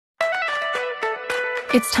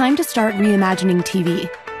It's time to start reimagining TV.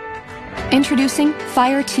 Introducing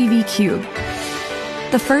Fire TV Cube,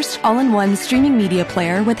 the first all-in-one streaming media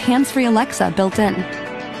player with hands-free Alexa built in.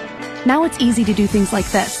 Now it's easy to do things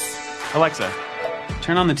like this. Alexa,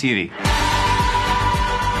 turn on the TV.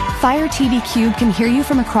 Fire TV Cube can hear you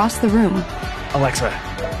from across the room. Alexa,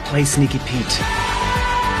 play Sneaky Pete.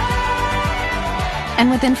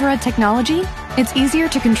 And with infrared technology, it's easier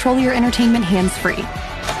to control your entertainment hands-free.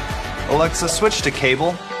 Alexa, switch to cable.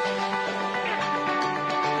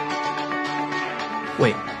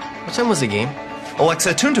 Wait, what time was the game?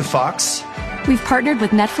 Alexa, tune to Fox. We've partnered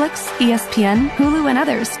with Netflix, ESPN, Hulu, and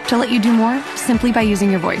others to let you do more simply by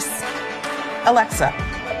using your voice. Alexa,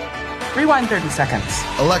 rewind 30 seconds.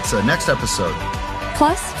 Alexa, next episode.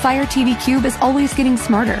 Plus, Fire TV Cube is always getting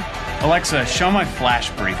smarter. Alexa, show my flash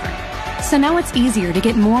briefing. So now it's easier to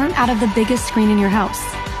get more out of the biggest screen in your house.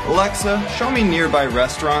 Alexa, show me nearby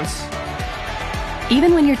restaurants.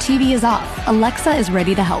 Even when your TV is off, Alexa is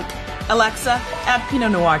ready to help. Alexa, add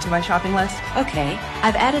Pinot Noir to my shopping list. Okay,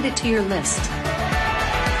 I've added it to your list.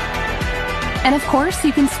 And of course,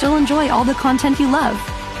 you can still enjoy all the content you love.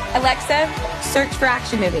 Alexa, search for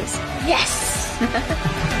action movies. Yes!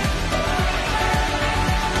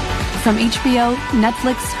 From HBO,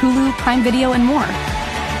 Netflix, Hulu, Prime Video, and more.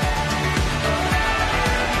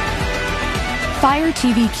 Fire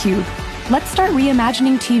TV Cube. Let's start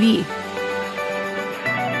reimagining TV.